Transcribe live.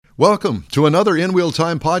Welcome to another In Wheel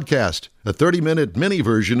Time podcast, a 30-minute mini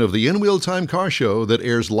version of the In Wheel Time car show that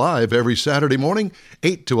airs live every Saturday morning,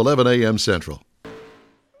 8 to 11 a.m. Central.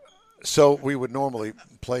 So we would normally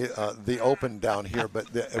play the open down here, but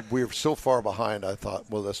we're so far behind, I thought,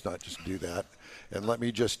 well, let's not just do that. And let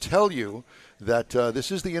me just tell you that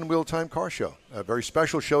this is the In Wheel Time car show, a very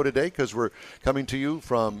special show today because we're coming to you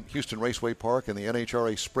from Houston Raceway Park and the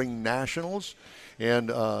NHRA Spring Nationals. And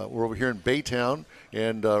we're over here in Baytown,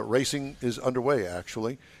 and racing is underway,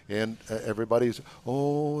 actually. And everybody's,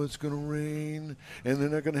 it's going to rain, and they're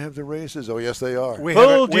not going to have the races. Oh, yes, they are. We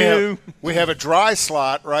have a dry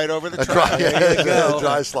slot right over the track. A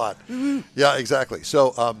dry slot. Yeah, exactly.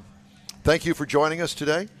 So thank you for joining us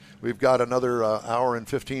today. We've got another hour and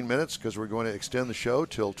 15 minutes because we're going to extend the show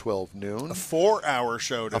till 12 noon. A 4-hour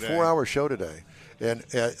show today. A 4-hour show today. And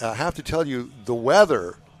I have to tell you, the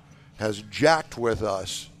weather has jacked with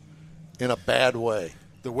us in a bad way.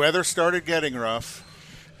 The weather started getting rough.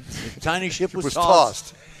 The tiny ship was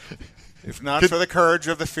tossed. If not for the courage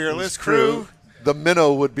of the fearless crew, the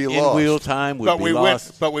minnow would be lost. In Wheel Time would be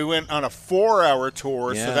lost. But we went on a 4-hour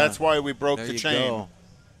tour, so that's why we broke the chain. Go.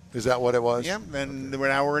 Is that what it was? Yeah, and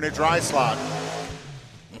now we're in a dry slot.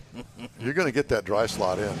 You're going to get that dry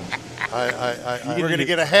slot in. We're going to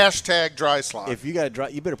get a hashtag dry slot. If you got a dry,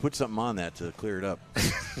 you better put something on that to clear it up.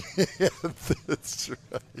 Yeah, that's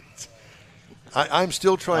right. I'm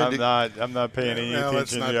still trying to. I'm not paying any attention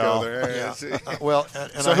let's not to y'all. go there. Yeah. Well,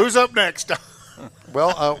 so who's up next?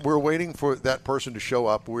 Well, we're waiting for that person to show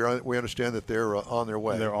up. We understand that they're on their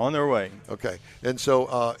way. They're on their way. Okay. And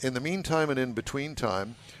so in the meantime and in between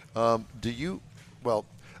time,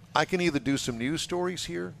 I can either do some news stories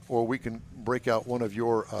here, or we can break out one of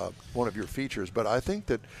your features. But I think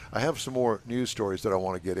that I have some more news stories that I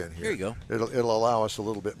want to get in here. There you go. It'll allow us a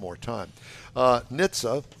little bit more time.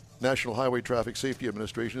 NHTSA, National Highway Traffic Safety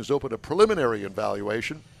Administration, has opened a preliminary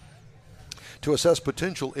evaluation to assess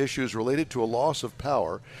potential issues related to a loss of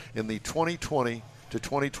power in the 2020 to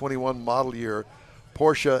 2021 model year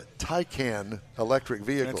Porsche Taycan electric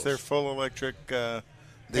vehicles. That's their full electric. The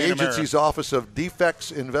agency's Office of Defects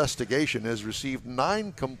Investigation has received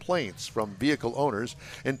 9 complaints from vehicle owners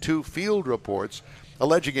and 2 field reports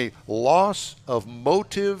alleging a loss of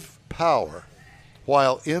motive power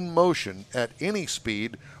while in motion at any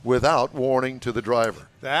speed without warning to the driver.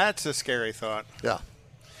 That's a scary thought. Yeah.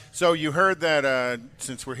 So you heard that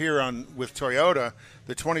since we're here with Toyota,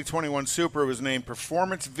 the 2021 Supra was named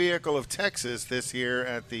Performance Vehicle of Texas this year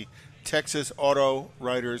at the Texas Auto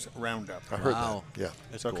Writers Roundup. I heard that. Yeah.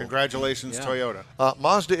 That's So cool. Congratulations, Toyota.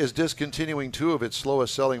 Mazda is discontinuing 2 of its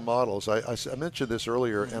slowest selling models. I mentioned this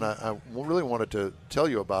earlier, and I really wanted to tell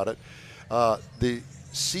you about it. The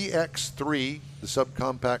CX-3, the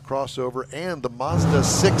subcompact crossover, and the Mazda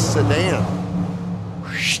 6 sedan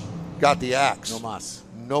got the axe. No mas.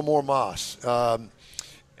 No more Moss.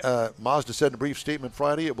 Mazda said in a brief statement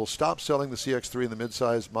Friday it will stop selling the CX-3 and the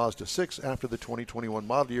midsize Mazda 6 after the 2021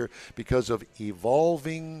 model year because of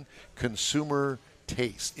evolving consumer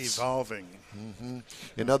tastes. Evolving. Mm-hmm.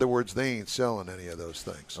 In other words, they ain't selling any of those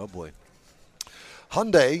things. Oh, boy.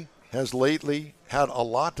 Hyundai has lately had a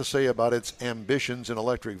lot to say about its ambitions in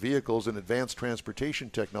electric vehicles and advanced transportation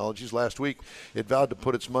technologies. Last week, it vowed to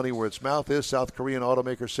put its money where its mouth is. South Korean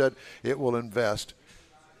automaker said it will invest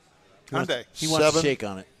Hyundai. He wants to shake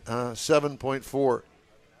on it. $7.4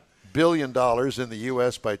 billion in the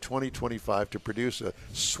U.S. by 2025 to produce a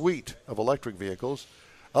suite of electric vehicles,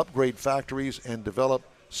 upgrade factories, and develop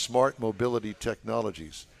smart mobility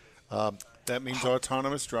technologies. That means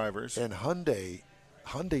autonomous drivers. And Hyundai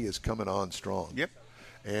is coming on strong. Yep.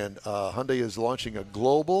 And Hyundai is launching a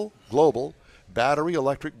global battery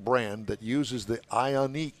electric brand that uses the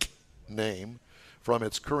Ioniq name from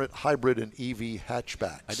its current hybrid and EV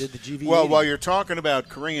hatchbacks. I did the GV80. Well, while you're talking about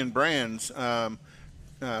Korean brands,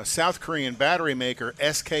 South Korean battery maker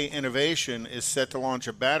SK Innovation is set to launch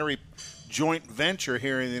a battery joint venture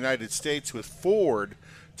here in the United States with Ford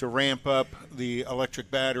to ramp up the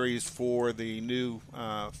electric batteries for the new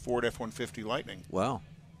Ford F-150 Lightning. Wow.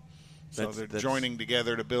 So they're joining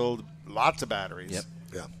together to build lots of batteries. Yep.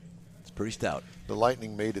 Yeah. It's pretty stout. The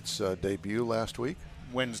Lightning made its debut last week.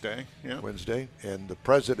 Wednesday, and the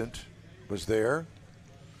president was there.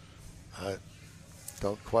 I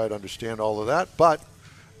don't quite understand all of that, but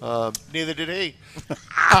neither did he.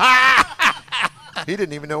 He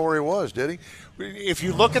didn't even know where he was, did he? If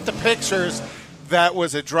you look at the pictures, that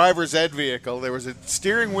was a driver's ed vehicle. There was a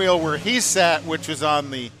steering wheel where he sat, which was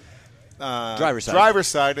on the driver's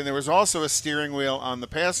side, and there was also a steering wheel on the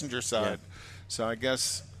passenger side. Yeah. So I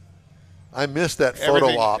guess I missed that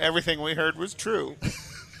photo op. Everything we heard was true.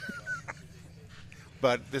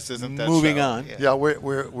 but this isn't that Moving show. on. Yeah,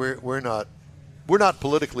 we're not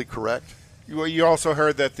politically correct, You also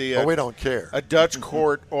heard that but we don't care. a Dutch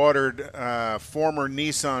court ordered former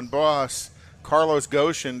Nissan boss Carlos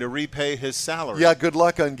Ghosn to repay his salary. Yeah, good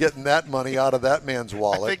luck on getting that money out of that man's I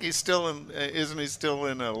wallet. think he's still in. Isn't he still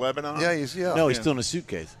in Lebanon? Yeah, he's No, he's still in a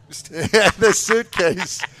suitcase. the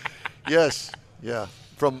suitcase. Yes, yeah,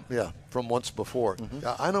 from once before.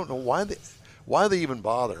 I don't know why they even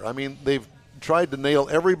bother. I mean, they've tried to nail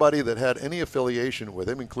everybody that had any affiliation with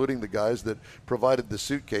him, including the guys that provided the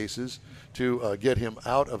suitcases to get him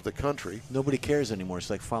out of the country. Nobody cares anymore.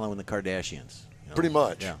 It's like following the Kardashians. Pretty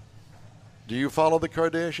much. Yeah. Do you follow the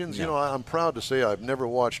Kardashians? No. You know, I'm proud to say I've never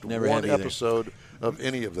watched Never one have either. episode of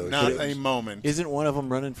any of those Not shows. a moment. Isn't one of them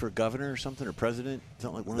running for governor or something, or president?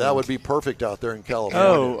 Something like one of That them? would be perfect out there in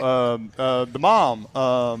California. The mom,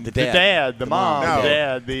 The the dad. dad, the The mom, mom. the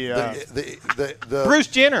dad, The Bruce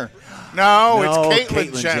Jenner. No, No, it's Caitlyn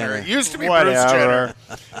Caitlyn Jenner. Jenner. It used to be Whatever. Bruce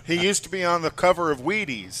Jenner. He used to be on the cover of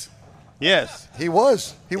Wheaties. Yes. He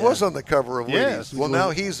was on the cover of Yes. Wheaties. Well, now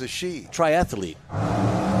he's a she. triathlete.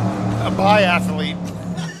 A biathlete.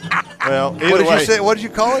 Well, What did you say? What did you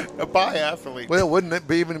call it? A biathlete. Well, wouldn't it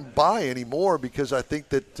be even bi anymore? Because I think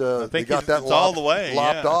that they think got that it's all the way,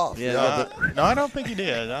 lopped yeah. off. Yeah. No, I don't think he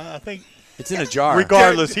did. I think, It's in a jar.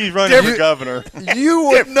 regardless, he's running for governor. You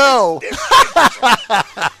would know.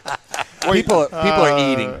 People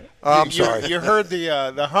are eating. I'm sorry. You heard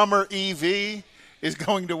the Hummer EV is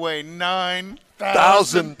going to weigh 9,000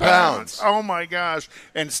 1,000 pounds. Oh my gosh!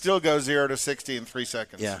 And still go 0 to 60 in 3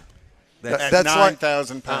 seconds. Yeah. At That's like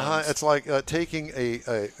 9,000 pounds. It's like taking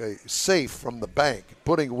a safe from the bank,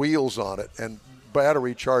 putting wheels on it, and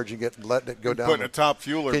battery charging it and letting it go down. Putting a top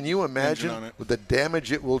fueler. Can you engine imagine on it. the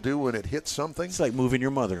damage it will do when it hits something? It's like moving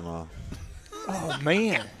your mother-in-law. Oh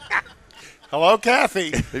man. Hello,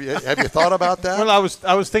 Kathy. Have you thought about that? Well, I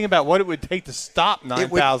was thinking about what it would take to stop It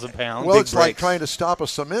would- 9,000 pounds. Well, Big it's like brakes. trying to stop a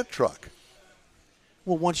cement truck.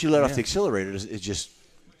 Well, once you let off the accelerator, it just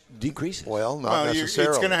decreases. Well, not Well, necessarily.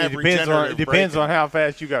 it's going to have It depends regenerative on braking. how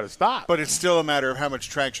fast you got to stop. But it's still a matter of how much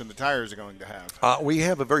traction the tires are going to have. We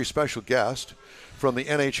have a very special guest from the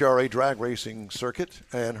NHRA drag racing circuit,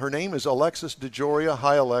 and her name is Alexis DeJoria.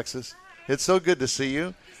 Hi, Alexis. It's so good to see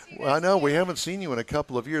you. I know we haven't seen you in a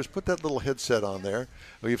couple of years. Put that little headset on there.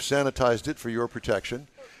 We've sanitized it for your protection.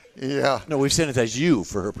 Yeah. No, we've sanitized you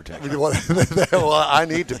for her protection. Well, I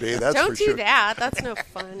need to be. That's Don't for do sure. that. That's no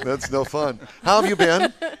fun. That's no fun. How have you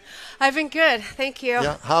been? I've been good. Thank you.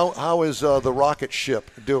 Yeah. How is the rocket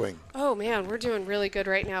ship doing? Oh, man, we're doing really good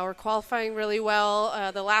right now. We're qualifying really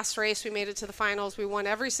well. The last race, we made it to the finals. We won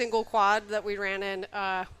every single quad that we ran in.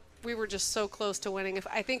 We were just so close to winning.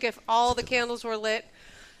 I think if all the candles were lit,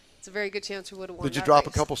 it's a very good chance we would have won. Did you that drop a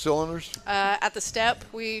race. couple cylinders? At the step,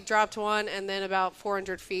 we dropped one, and then about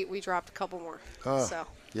 400 feet, we dropped a couple more. So.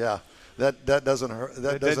 Yeah. That doesn't hurt.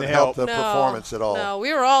 That doesn't didn't help help. the performance at all. No,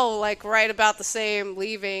 we were all like right about the same,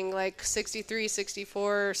 leaving like 63,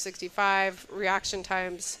 64, 65 reaction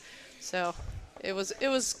times. So it was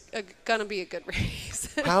gonna be a good race.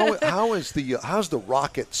 How's the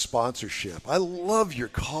rocket sponsorship? I love your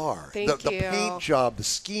car. Thank the you. paint job, the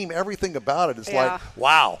scheme, everything about it is Yeah. like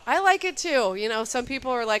wow. I like it too. You know, some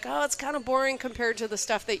people are like, "Oh, it's kind of boring compared to the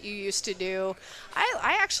stuff that you used to do."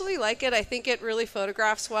 I actually like it. I think it really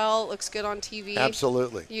photographs well. It looks good on TV.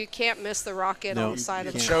 Absolutely. You can't miss the rocket on the side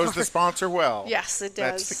of the Shows car. the sponsor well. Yes, it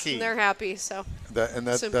does. That's the key. And they're happy. So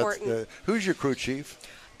That's important. who's your crew chief?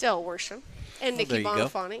 Del Worsham and there Nikki you go.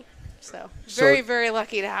 Bonifani. So very, very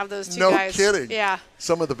lucky to have those two guys. No kidding. Yeah,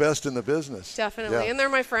 Some of the best in the business. definitely. Yeah. And they're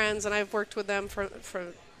my friends, and I've worked with them from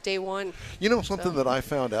day one. You know something that I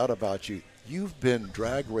found out about you? You've been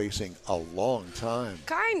drag racing a long time.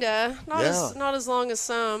 Kinda, Yeah. not as long as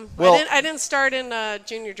some. Well- I didn't start in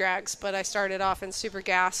junior drags, but I started off in Super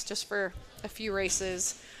Gas just for a few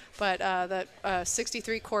races. But that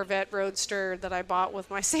 63 Corvette Roadster that I bought with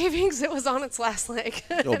my savings, it was on its last leg.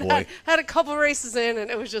 Oh, boy. Had a couple races in,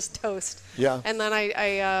 and it was just toast. Yeah. And then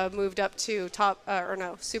I moved up to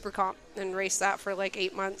Super Comp and raced that for like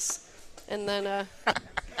 8 months. And then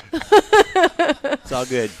It's all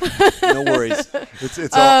good. No worries.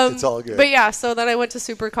 It's all good. But yeah, so then I went to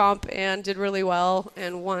Super Comp and did really well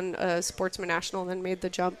and won a Sportsman National, then made the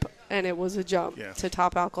jump, and it was a jump to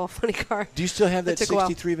top alcohol funny car. Do you still have that It took a while.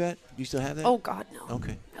 63 vet? Do you still have that? Oh God, no.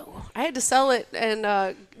 Okay. No. I had to sell it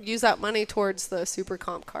and use that money towards the Super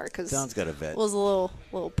Comp car because Don's got a it vet. was a little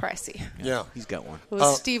pricey. yeah. He's got one. It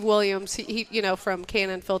was Steve Williams. He from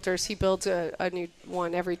Canon Filters. He builds a new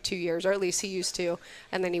one every 2 years, or at least he used to,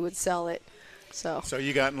 and then he would sell it. So So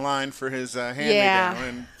you got in line for his hand-me-down,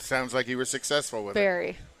 and sounds like you were successful with it.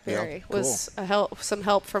 very. Very. cool. Was some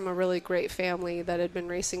help from a really great family that had been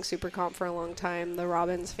racing Supercomp for a long time, the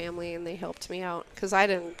Robbins family, and they helped me out because I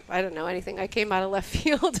didn't know anything. I came out of left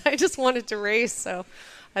field. I just wanted to race, so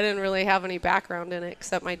I didn't really have any background in it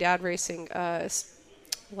except my dad racing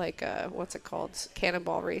what's it called,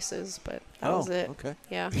 cannonball races, but that was it. Okay.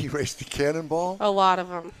 Yeah. He raced the Cannonball? A lot of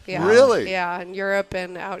them. Yeah. Really? Yeah, in Europe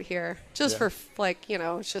and out here, just for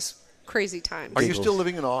it's just crazy times. Are you still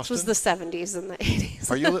living in This Austin? was the 70s and the 80s.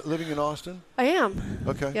 Are you living in Austin? I am.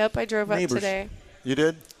 Okay. Yep, I drove Neighbors. up today. You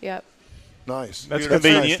did? Yep. Nice. That's nice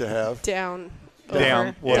convenient. to have. Down. Down,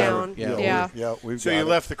 Over, whatever. down. Yeah. Yeah. We've So got you it.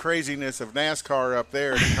 left the craziness of NASCAR up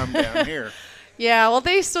there to come down here. Yeah, well,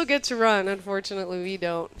 they still get to run. Unfortunately, we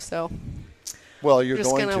don't. So Well, you're just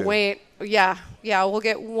going going to to wait. Yeah. We'll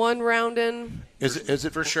get one round in. Is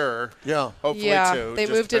it For sure. Yeah. Hopefully Yeah, two. they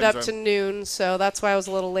Just moved it up depends to on- noon, so that's why I was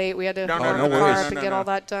a little late. We had to No, run no, the no, car no, up and no, get no. all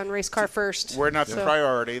that done. Race car first. We're not the So-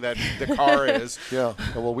 priority. That the car is. Yeah.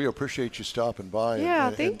 Well, we appreciate you stopping by Yeah,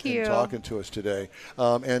 and thank you. talking to us today.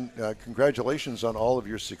 And congratulations on all of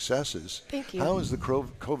your successes. Thank you. How is the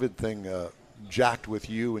COVID thing jacked with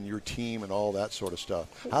you and your team and all that sort of stuff?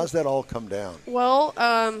 How's that all come down? Well,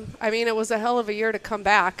 it was a hell of a year to come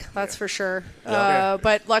back, that's for sure. Yeah.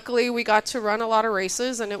 But luckily, we got to run a lot of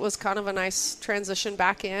races, and it was kind of a nice transition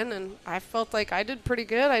back in. And I felt like I did pretty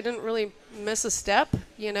good. I didn't really miss a step.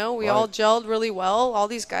 We all gelled really well. All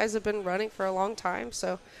these guys have been running for a long time,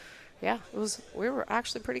 so yeah, we were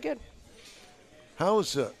actually pretty good.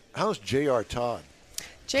 How's J.R. Todd?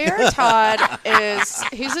 J.R. Todd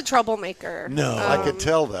he's a troublemaker. No. I could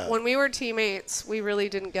tell that. When we were teammates, we really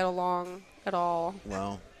didn't get along at all.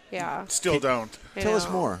 Wow. Yeah. Still don't. I Tell us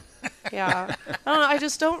know. more. Yeah. I don't know. I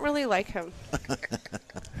just don't really like him.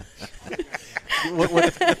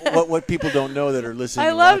 What people don't know that are listening. I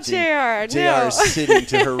and love watching, JR. JR No. is sitting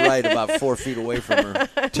to her right, about 4 feet away from her.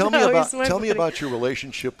 Tell me No, about he's my tell me buddy. about your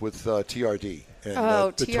relationship with TRD and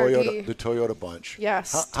the TRD. Toyota bunch.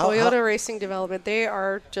 Yes. How- Toyota Racing Development. They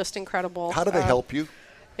are just incredible. How do they help you?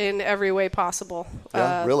 In every way possible.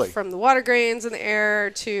 Yeah, really? From the water grains in the air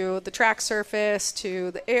to the track surface to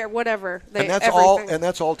the air, whatever. And that's everything.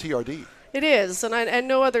 all TRD. It is, and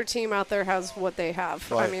no other team out there has what they have.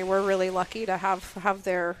 Right. I mean, we're really lucky to have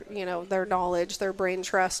their their knowledge, their brain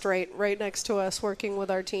trust right next to us, working with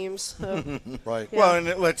our teams. So, Right. Yeah. Well, and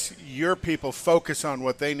it lets your people focus on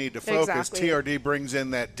what they need to focus. Exactly. TRD brings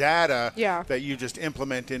in that data Yeah. that you just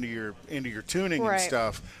implement into your tuning right. and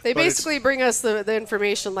stuff. They But it's- basically bring us the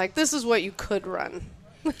information like this is what you could run.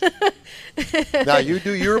 Now you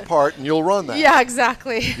do your part and you'll run that. Yeah,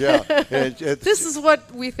 exactly. Yeah. And it's, This is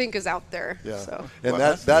what we think is out there. yeah. So. And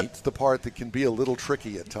that's the part that can be a little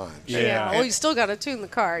tricky at times. Yeah. Well, you still got to tune the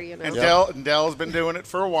car, And Dell's been doing it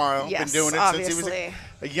for a while. Yes, been doing it obviously. since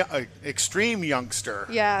he was a extreme youngster.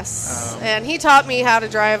 Yes, and he taught me how to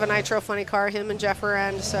drive a Nitro Funny car. Him and Jeff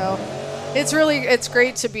Arend. So it's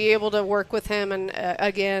great to be able to work with him and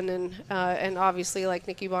and obviously like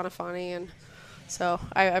Nikki Bonifani, and so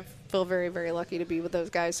I feel very, very lucky to be with those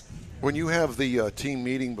guys. When you have the team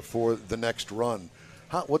meeting before the next run,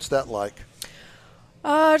 what's that like?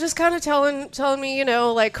 Just kind of telling me,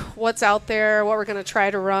 like what's out there, what we're going to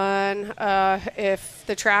try to run. If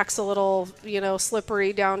the track's a little,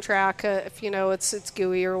 slippery down track, if it's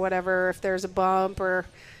gooey or whatever, if there's a bump or,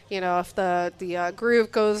 if the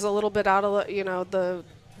groove goes a little bit out of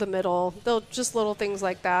the middle, they'll just little things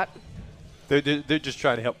like that. They're just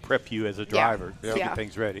trying to help prep you as a driver to Yeah. get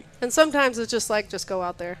things ready. And sometimes it's just like, just go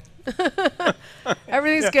out there.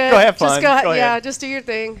 Everything's good. Go have fun. Just Go ahead. just do your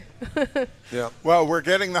thing. Yeah. Well, we're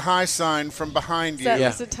getting the high sign from behind you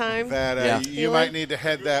Is the time? that Yeah. you Eli? might need to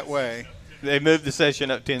head that way. They moved the session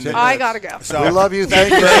up 10 minutes. I gotta go. So We love you.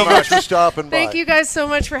 Thank you very much for stopping by. Thank you guys so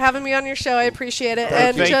much for having me on your show. I appreciate it.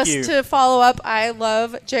 And you. just Thank you. to follow up, I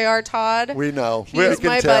love J.R. Todd. We know. He's We can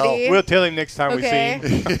my tell. buddy. We'll tell him next time Okay. we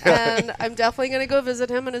see him. And I'm definitely going to go visit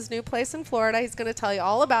him in his new place in Florida. He's going to tell you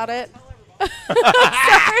all about it. Sorry.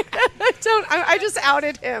 I just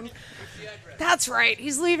outed him. That's right.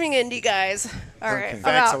 He's leaving Indy, guys. All right. I'm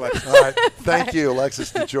Thanks, out. Alexa. All right. Thank you,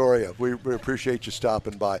 Alexis DeJoria. We appreciate you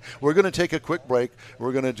stopping by. We're going to take a quick break.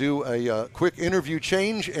 We're going to do a quick interview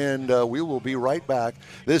change, and we will be right back.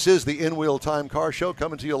 This is the In Wheel Time Car Show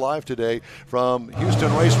coming to you live today from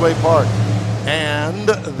Houston Raceway Park and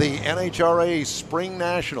the NHRA Spring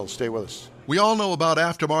Nationals. Stay with us. We all know about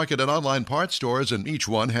aftermarket and online parts stores, and each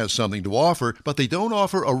one has something to offer, but they don't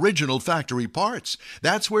offer original factory parts.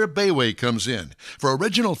 That's where Bayway comes in. For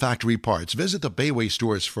original factory parts, visit the Bayway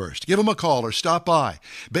stores first. Give them a call or stop by.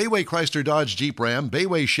 Bayway Chrysler Dodge Jeep Ram,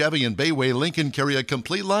 Bayway Chevy, and Bayway Lincoln carry a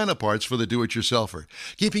complete line of parts for the do-it-yourselfer.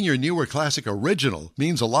 Keeping your newer classic original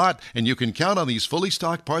means a lot, and you can count on these fully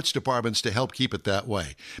stocked parts departments to help keep it that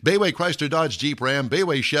way. Bayway Chrysler Dodge Jeep Ram,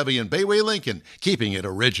 Bayway Chevy, and Bayway Lincoln, keeping it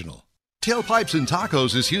original. Tailpipes and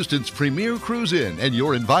Tacos is Houston's premier cruise-in, and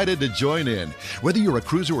you're invited to join in. Whether you're a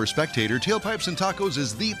cruiser or spectator, Tailpipes and Tacos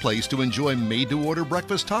is the place to enjoy made-to-order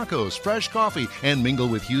breakfast tacos, fresh coffee, and mingle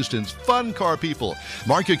with Houston's fun car people.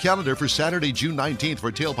 Mark your calendar for Saturday, June 19th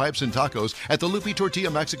for Tailpipes and Tacos at the Lupe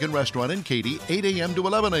Tortilla Mexican Restaurant in Katy, 8 a.m. to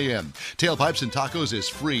 11 a.m. Tailpipes and Tacos is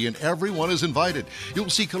free, and everyone is invited.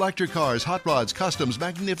 You'll see collector cars, hot rods, customs,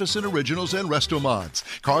 magnificent originals, and resto mods.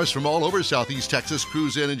 Cars from all over Southeast Texas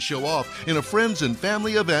cruise in and show off in a friends and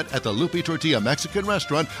family event at the Lupe Tortilla Mexican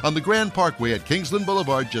Restaurant on the Grand Parkway at Kingsland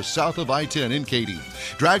Boulevard, just south of I-10 in Katy.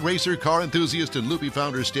 Drag racer, car enthusiast, and Lupe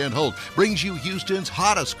founder Stan Holt brings you Houston's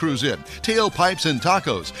hottest cruise-in, Tailpipes and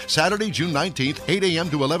Tacos, Saturday, June 19th, 8 a.m.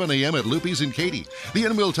 to 11 a.m. at Lupe's in Katy. The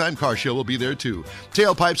In Wheel Time Car Show will be there too.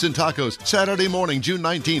 Tailpipes and Tacos, Saturday morning, June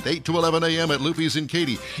 19th, 8 to 11 a.m. at Lupe's in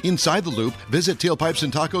Katy. Inside the Loop, visit Tailpipes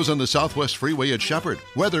and Tacos on the Southwest Freeway at Shepherd,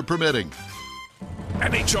 weather permitting.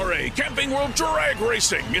 NHRA Camping World Drag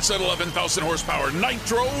Racing. It's an 11,000 horsepower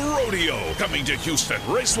Nitro Rodeo coming to Houston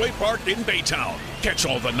Raceway Park in Baytown. Catch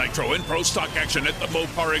all the Nitro and Pro Stock action at the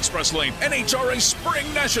Mopar Express Lane NHRA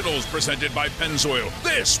Spring Nationals presented by Pennzoil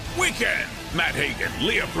this weekend. Matt Hagan,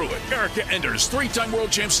 Leah Pruitt, Erica Enders, 3-time world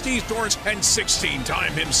champ Steve Thorns, and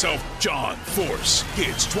 16-time himself John Force.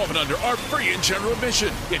 Kids 12 and under are free in general admission.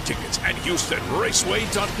 Get tickets at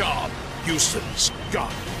HoustonRaceway.com. Houston's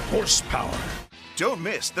got horsepower. Don't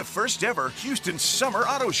miss the first ever Houston Summer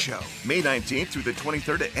Auto Show, May 19th through the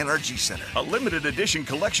 23rd at NRG Center. A limited edition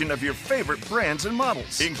collection of your favorite brands and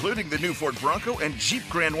models, including the new Ford Bronco and Jeep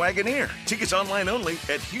Grand Wagoneer. Tickets online only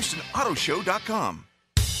at HoustonAutoShow.com.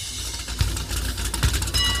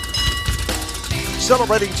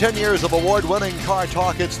 Celebrating 10 years of award-winning car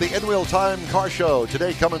talk, it's the In Wheel Time Car Show.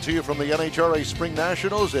 Today coming to you from the NHRA Spring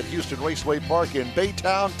Nationals at Houston Raceway Park in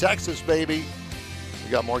Baytown, Texas, baby.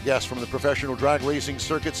 We got more guests from the professional drag racing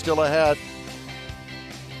circuit still ahead.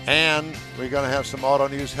 And we're going to have some auto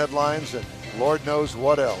news headlines and Lord knows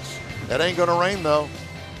what else. It ain't going to rain, though.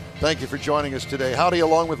 Thank you for joining us today. Howdy,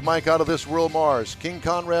 along with Mike out of this world Mars, King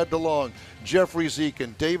Conrad DeLong, Jeffrey Zeke,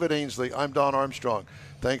 and David Ainsley. I'm Don Armstrong.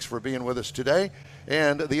 Thanks for being with us today.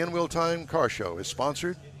 And the In Wheel Time Car Show is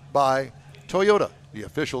sponsored by Toyota, the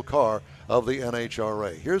official car of the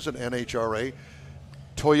NHRA. Here's an NHRA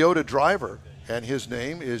Toyota driver, and his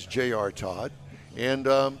name is J.R. Todd. And,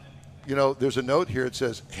 you know, there's a note here. It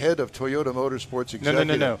says, head of Toyota Motorsports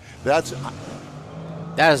Executive. No. That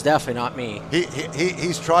is definitely not me.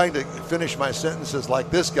 He's trying to finish my sentences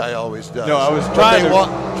like this guy always does. No, I was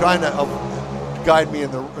trying to guide me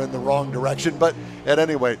in the wrong direction. But at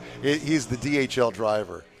any rate, he's the DHL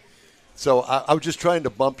driver. So I was just trying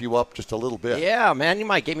to bump you up just a little bit. Yeah, man, you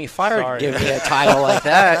might get me fired giving me a title like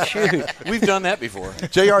that. Shoot. We've done that before.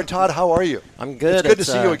 J.R. Todd, how are you? I'm good. It's good to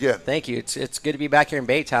see you again. Thank you. It's good to be back here in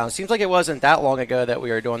Baytown. It seems like it wasn't that long ago that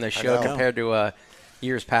we were doing this show compared to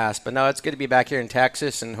years past. But no, it's good to be back here in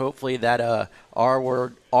Texas, and hopefully that our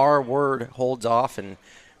word holds off, and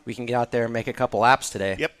we can get out there and make a couple laps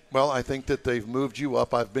today. Yep. Well, I think that they've moved you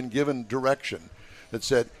up. I've been given direction that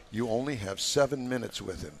said you only have 7 minutes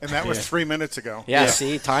with him. And that was 3 minutes ago. Yeah,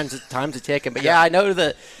 see, time's a ticking. But, I know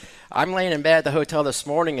that I'm laying in bed at the hotel this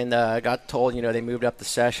morning and got told, they moved up the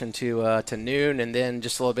session to noon. And then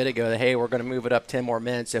just a little bit ago, hey, we're going to move it up 10 more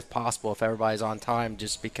minutes if possible, if everybody's on time,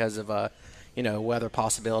 just because of, weather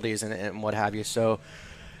possibilities and what have you. So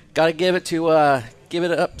got to give it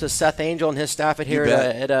up to Seth Angel and his staff at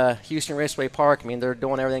Houston Raceway Park. I mean, they're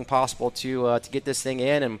doing everything possible to get this thing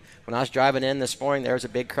in. And when I was driving in this morning, there was a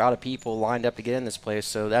big crowd of people lined up to get in this place.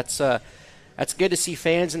 So that's good to see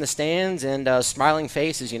fans in the stands and smiling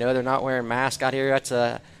faces. They're not wearing masks out here.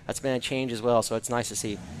 That's been a change as well. So it's nice to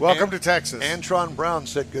see. Welcome to Texas. Antron Brown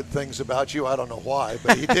said good things about you. I don't know why,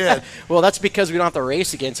 but he did. Well, that's because we don't have to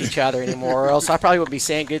race against each other anymore, or else I probably would be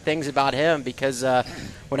saying good things about him because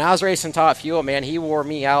when I was racing Top Fuel, man, he wore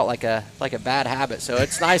me out like a bad habit. So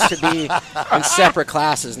it's nice to be in separate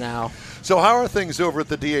classes now. So how are things over at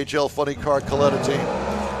the DHL Funny Car Coletta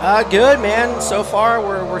team? Good, man. So far,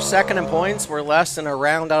 we're second in points. We're less than a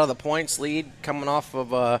round out of the points lead, coming off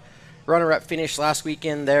of a runner-up finish last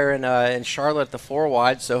weekend there in Charlotte at the 4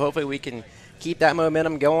 wide. So hopefully we can keep that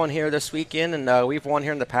momentum going here this weekend. And we've won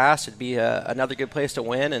here in the past. It'd be another good place to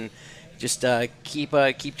win, and just keep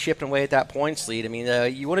chipping away at that points lead. I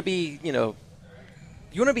mean, you want to be, you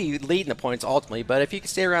want to be leading the points ultimately, but if you can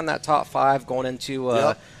stay around that top 5 going into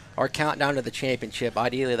our countdown to the championship,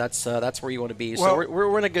 ideally that's where you want to be. So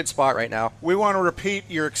we're in a good spot right now. We want to repeat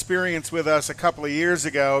your experience with us a couple of years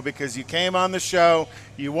ago because you came on the show,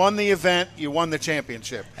 you won the event, you won the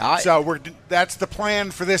championship. So that's the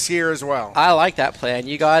plan for this year as well. I like that plan.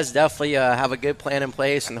 You guys definitely have a good plan in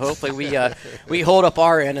place, and hopefully we hold up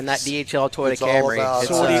our end in that DHL Toyota Camry.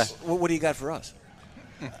 So what do you got for us?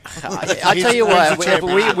 I'll tell you what,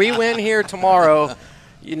 if we win here tomorrow,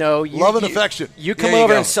 love and affection. You come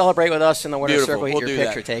over and celebrate with us in the winner's circle, get your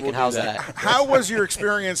picture taken. How's that? How was your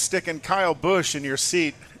experience sticking Kyle Busch in your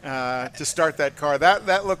seat to start that car?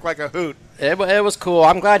 That looked like a hoot. It was cool.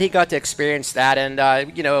 I'm glad he got to experience that.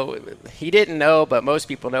 And, he didn't know, but most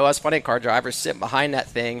people know, us funny car drivers sitting behind that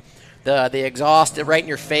thing. The exhaust right in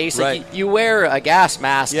your face. Right. Like you wear a gas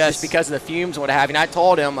mask just because of the fumes and what have you. And I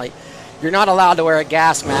told him, you're not allowed to wear a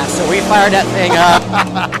gas mask. So we fired that thing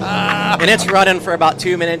up, and it's running for about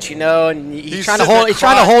 2 minutes, and he's trying to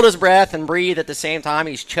hold his breath and breathe at the same time.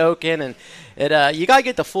 He's choking, and you got to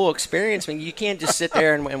get the full experience. I mean, you can't just sit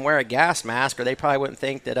there and wear a gas mask, or they probably wouldn't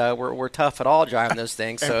think that we're tough at all driving those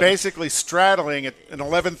things. And basically straddling an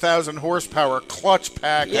 11,000 horsepower clutch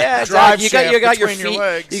pack. Yeah, drive exactly. You got your between feet. your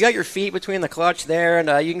legs. You got your feet between the clutch there,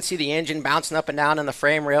 and you can see the engine bouncing up and down in the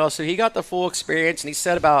frame rail. So he got the full experience, and he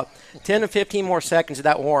said about 10 to 15 more seconds of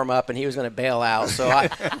that warm up, and he was going to bail out. So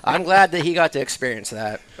I'm glad that he got to experience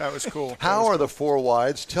that. That was cool. How are the 4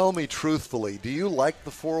 wides? Tell me truthfully. Do you like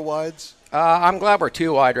the 4 wides? I'm glad we're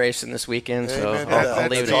 2 wide racing this weekend, so I'll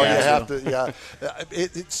leave it at that.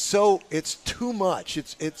 It's too much.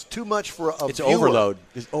 It's too much for a viewer. Overload.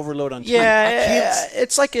 It's overload on. Yeah,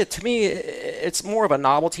 it's like to me, it's more of a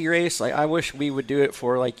novelty race. Like I wish we would do it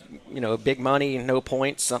for big money, no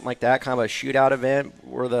points, something like that, kind of a shootout event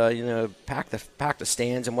where pack the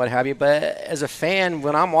stands and what have you. But as a fan,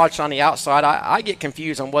 when I'm watching on the outside, I get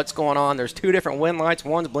confused on what's going on. There's 2 different wind lights.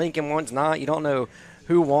 One's blinking, one's not. You don't know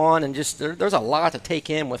who won, and just there's a lot to take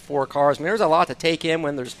in with 4 cars. I mean, there's a lot to take in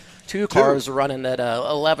when there's 2 cars running at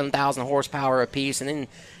 11,000 horsepower apiece, and then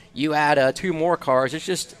you add 2 more cars. It's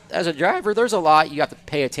just, as a driver, there's a lot you have to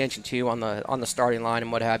pay attention to on the starting line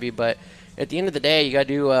and what have you. But at the end of the day, you got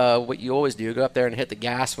to do what you always do: go up there and hit the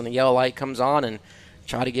gas when the yellow light comes on, and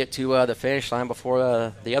try to get to the finish line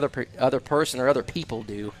before the other person or other people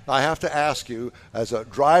do. I have to ask you, as a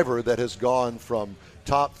driver that has gone from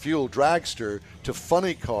Top Fuel dragster to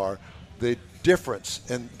funny car, the difference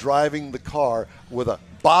in driving the car with a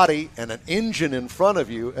body and an engine in front of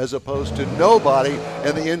you as opposed to no body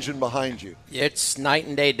and the engine behind you. It's night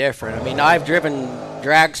and day different. I mean, I've driven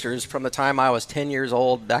dragsters from the time I was 10 years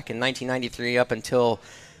old back in 1993 up until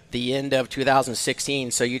the end of 2016.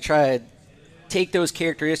 So you try to take those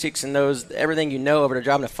characteristics and everything over to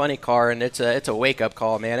driving a funny car, and it's a wake-up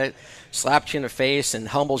call, man. It slaps you in the face and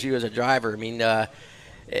humbles you as a driver. I mean,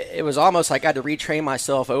 it was almost like I had to retrain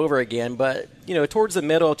myself over again. But, towards the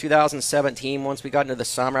middle of 2017, once we got into the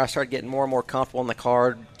summer, I started getting more and more comfortable in the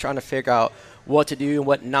car, trying to figure out what to do and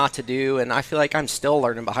what not to do. And I feel like I'm still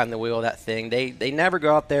learning behind the wheel of that thing. They never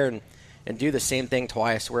go out there and do the same thing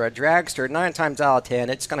twice. Where a dragster, 9 times out of 10,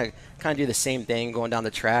 it's going to kind of do the same thing going down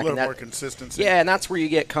the track. A little more consistency. Yeah, and that's where you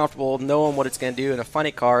get comfortable knowing what it's going to do. In a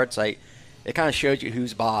funny car, it's like it kind of shows you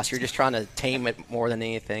who's boss. You're just trying to tame it more than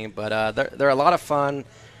anything. But they're a lot of fun.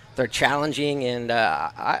 They're challenging, and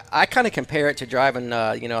I kind of compare it to driving,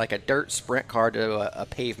 like a dirt sprint car to a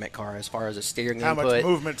pavement car as far as a steering input. How much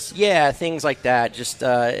movements? Yeah, things like that. Just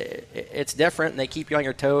it's different, and they keep you on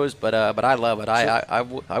your toes, but I love it.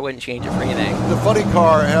 I wouldn't change it for anything. The funny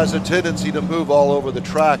car has a tendency to move all over the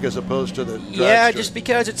track as opposed to the dragster. Yeah, just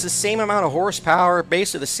because it's the same amount of horsepower,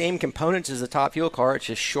 basically the same components as the Top Fuel car. It's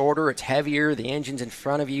just shorter, it's heavier, the engine's in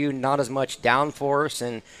front of you, not as much downforce,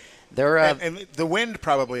 and and the wind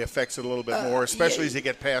probably affects it a little bit more, especially as you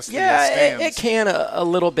get past the stands. It can a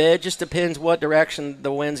little bit. Just depends what direction the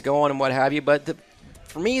wind's going and what have you. But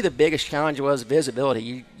for me, the biggest challenge was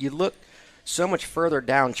visibility. You look so much further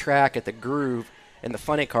down track at the groove in the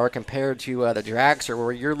funny car compared to the dragster,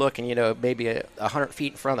 where you're looking, maybe 100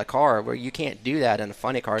 feet in front of the car, where you can't do that in the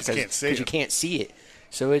funny car because you can't see it.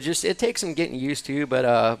 So it takes some getting used to,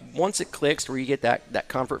 but once it clicks where you get that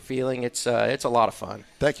comfort feeling, it's a lot of fun.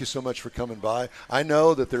 Thank you so much for coming by. I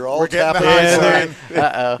know that they're all We're getting tapping.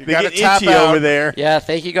 Uh-oh. You got to They get tap itchy out over there. Yeah,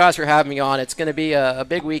 thank you guys for having me on. It's going to be a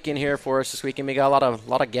big weekend here for us this weekend. We got a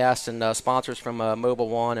lot of guests and sponsors from Mobile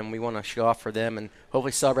One, and we want to show off for them and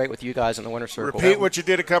hopefully celebrate with you guys in the Winter Circle. Repeat what you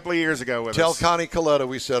did a couple of years ago with Tell us. Connie Coletta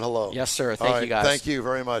we said hello. Yes, sir. All Thank right, you guys. Thank you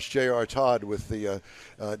very much. J.R. Todd with the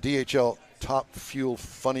DHL Top Fuel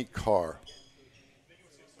Funny Car.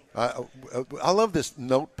 I love this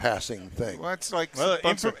note passing thing. Well, it's like Well,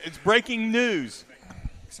 it's breaking news.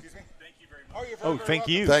 Excuse me. Thank you very much. Oh, thank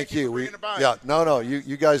you. Thank you.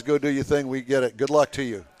 You guys go do your thing. We get it. Good luck to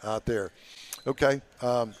you out there. Okay,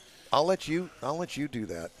 I'll let you do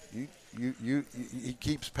that. He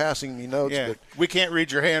keeps passing me notes, Yeah, but we can't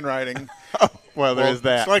read your handwriting. Well, there's It's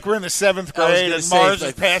that. like we're in the 7th I was grade gonna and say, Mars it's is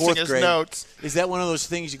like passing fourth his grade. notes. Is that one of those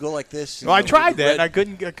things you go like this? Well, I tried that. Red- And I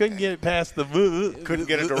couldn't get it past the. Couldn't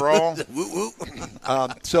get it to roll.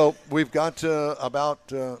 so we've got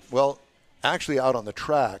actually out on the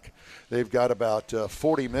track, they've got about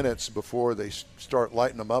 40 minutes before they start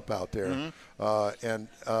lighting them up out there. And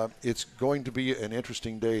it's going to be an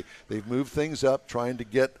interesting day. They've moved things up, trying to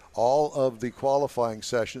get all of the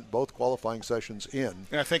both qualifying sessions in.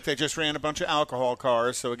 And I think they just ran a bunch of alcohol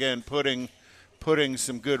cars. So again, putting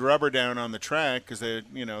some good rubber down on the track because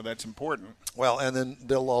that's important. Well, and then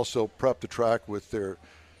they'll also prep the track with their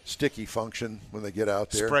sticky function when they get out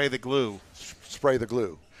there. Spray the glue. Spray the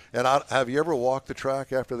glue. And have you ever walked the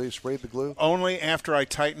track after they sprayed the glue? Only after I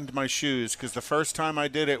tightened my shoes, because the first time I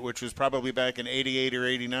did it, which was probably back in 88 or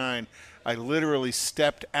 89, I literally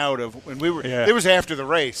stepped out of when we were. Yeah. It was after the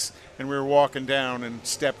race, and we were walking down and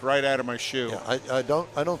stepped right out of my shoe. Yeah,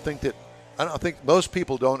 I don't think most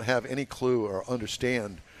people don't have any clue or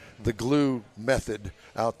understand the glue method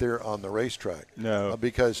out there on the racetrack. No.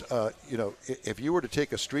 Because, if you were to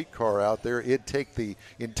take a street car out there, it'd take the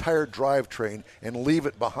entire drivetrain and leave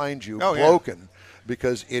it behind you broken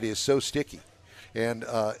because it is so sticky. And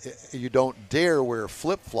you don't dare wear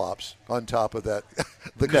flip-flops on top of that.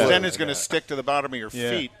 The glue. Then it's going to stick to the bottom of your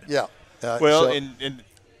feet. Yeah. And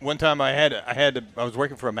one time I was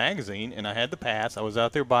working for a magazine and I had the pass. I was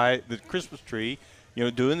out there by the Christmas tree,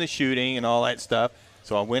 doing the shooting and all that stuff.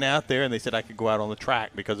 So I went out there and they said I could go out on the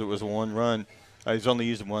track because it was one run. I was only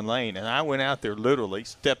using one lane. And I went out there literally,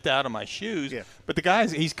 stepped out of my shoes. Yeah. But the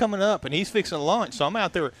guy's, he's coming up and he's fixing lunch. So I'm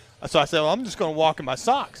out there. So I said, well, I'm just going to walk in my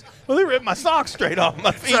socks. Well, they ripped my socks straight off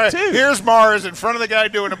my feet, So too. here's Mars in front of the guy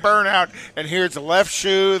doing a burnout, and here's the left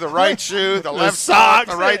shoe, the right shoe, the left sock,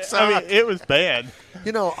 the right sock. I mean, it was bad.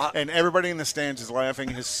 And everybody in the stands is laughing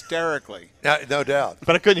hysterically. No doubt.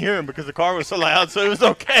 But I couldn't hear him because the car was so loud, so it was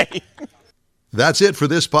okay. That's it for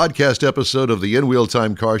this podcast episode of the In Wheel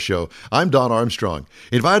Time Car Show. I'm Don Armstrong,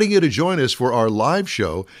 inviting you to join us for our live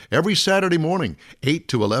show every Saturday morning, 8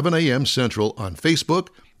 to 11 a.m. Central on Facebook,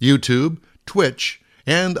 YouTube, Twitch,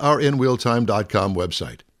 and our InWheelTime.com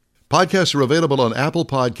website. Podcasts are available on Apple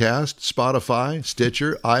Podcasts, Spotify,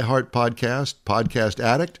 Stitcher, iHeart Podcast, Podcast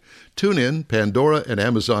Addict, TuneIn, Pandora, and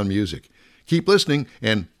Amazon Music. Keep listening,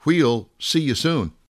 and we'll see you soon.